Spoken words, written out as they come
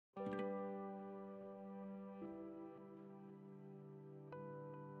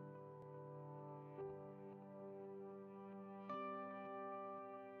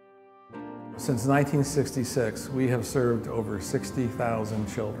Since 1966, we have served over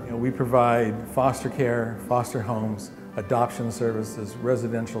 60,000 children. We provide foster care, foster homes, adoption services,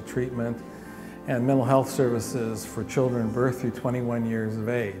 residential treatment, and mental health services for children birth through 21 years of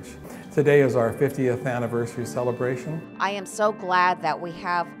age. Today is our 50th anniversary celebration. I am so glad that we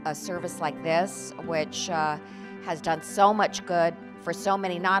have a service like this, which has done so much good for so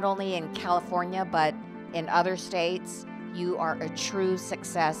many, not only in California, but in other states. You are a true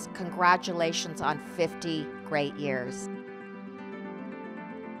success. Congratulations on 50 great years.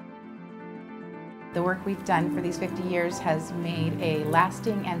 The work we've done for these 50 years has made a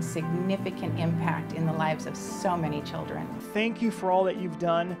lasting and significant impact in the lives of so many children. Thank you for all that you've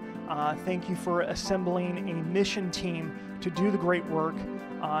done. Thank you for assembling a mission team to do the great work,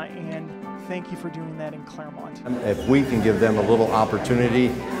 and thank you for doing that in Claremont. If we can give them a little opportunity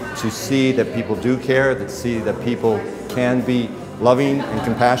to see that people do care, to see that people can be loving and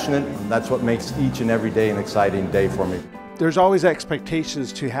compassionate, that's what makes each and every day an exciting day for me. There's always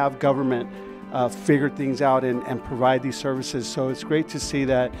expectations to have government figure things out and provide these services, so it's great to see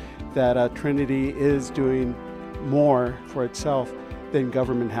that Trinity is doing more for itself than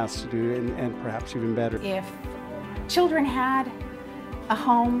government has to do, and perhaps even better. If children had a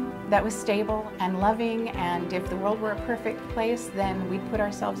home that was stable and loving, and if the world were a perfect place, then we'd put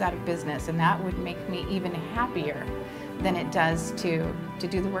ourselves out of business, and that would make me even happier than it does to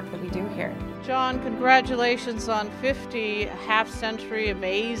do the work that we do here. John, congratulations on 50 half-century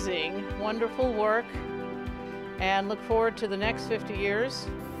amazing, wonderful work, and look forward to the next 50 years.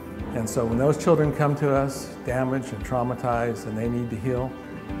 And so when those children come to us damaged and traumatized and they need to heal,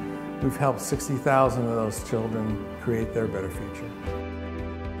 we've helped 60,000 of those children create their better future.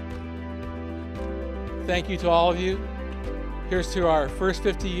 Thank you to all of you. Here's to our first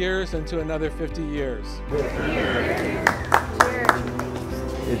 50 years and to another 50 years.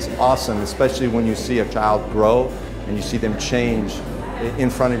 It's awesome, especially when you see a child grow and you see them change in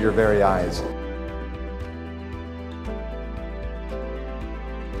front of your very eyes.